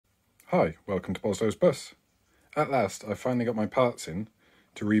Hi, welcome to Boslow's Bus. At last, I finally got my parts in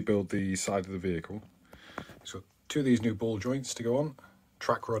to rebuild the side of the vehicle. So, two of these new ball joints to go on,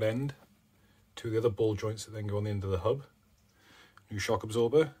 track rod end, two of the other ball joints that then go on the end of the hub, new shock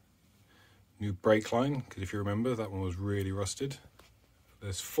absorber, new brake line, because if you remember, that one was really rusted.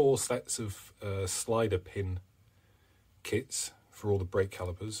 There's 4 sets of slider pin kits for all the brake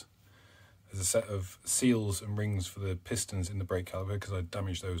calipers. There's a set of seals and rings for the pistons in the brake caliper because I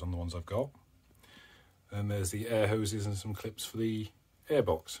damaged those on the ones I've got. And there's the air hoses and some clips for the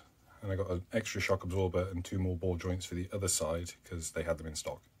airbox. And I got an extra shock absorber and 2 more ball joints for the other side because they had them in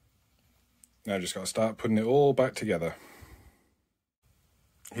stock. Now I've just got to start putting it all back together.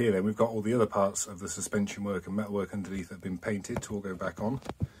 Here then we've got all the other parts of the suspension work and metalwork underneath that have been painted to all go back on.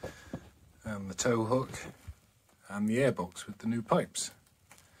 And the tow hook and the airbox with the new pipes.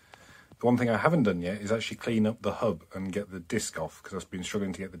 The one thing I haven't done yet is actually clean up the hub and get the disc off, because I've been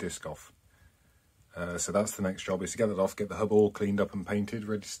struggling to get the disc off. So that's the next job, is to get that off, get the hub all cleaned up and painted,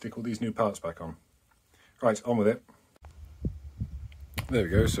 ready to stick all these new parts back on. Right, on with it. There we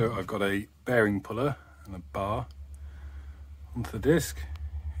go, so I've got a bearing puller and a bar onto the disc,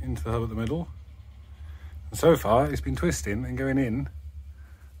 into the hub at the middle. And so far it's been twisting and going in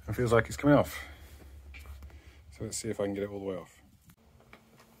and feels like it's coming off. So let's see if I can get it all the way off.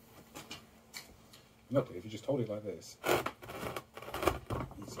 Luckily, if you just hold it like this,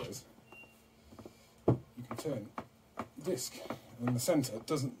 it says, you can turn the disc and then the centre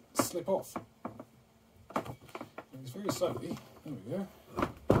doesn't slip off. It's very slowly. There we go.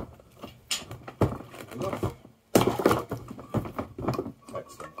 Pull it off.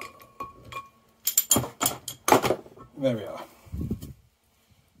 Excellent. There we are.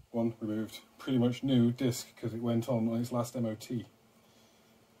 One removed. Pretty much new disc because it went on its last MOT.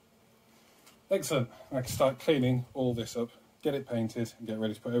 Excellent. I can start cleaning all this up, get it painted and get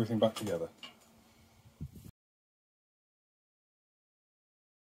ready to put everything back together.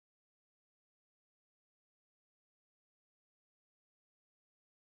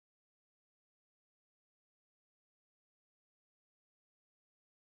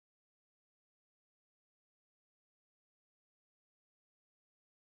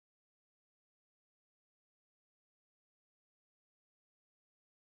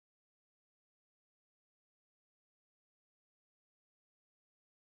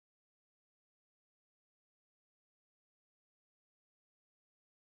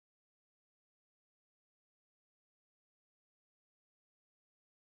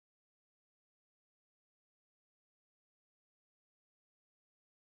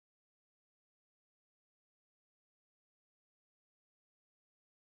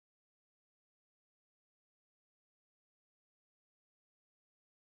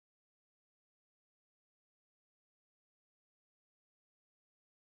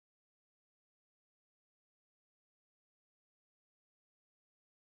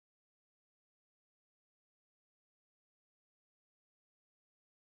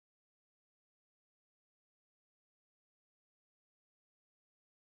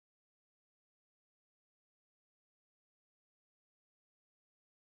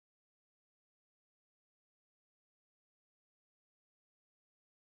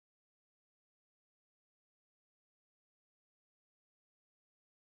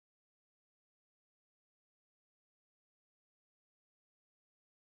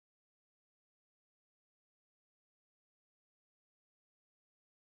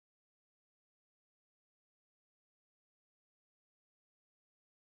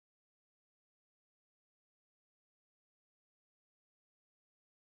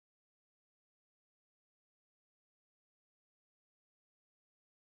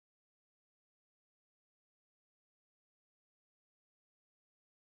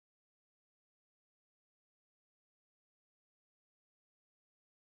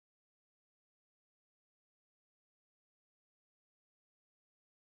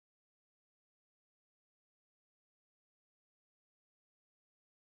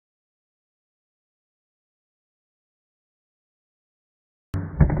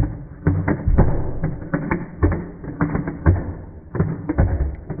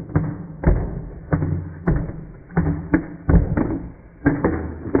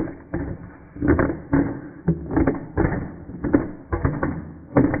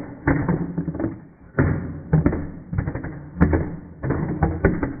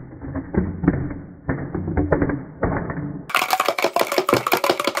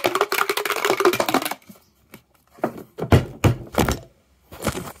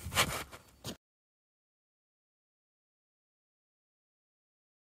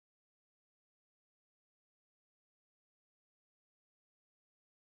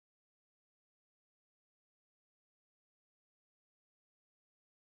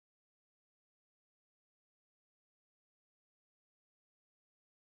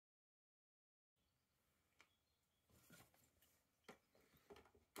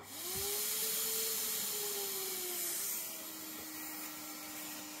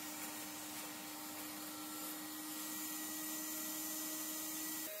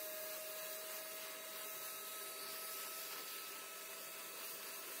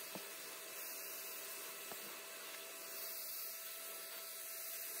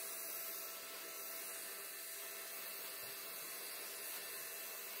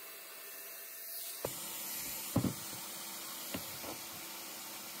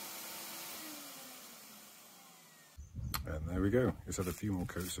 And there we go. It's had a few more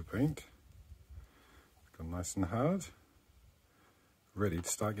coats of paint. It's gone nice and hard. Ready to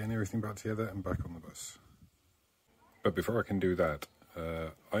start getting everything back together and back on the bus. But before I can do that,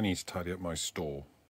 I need to tidy up my store.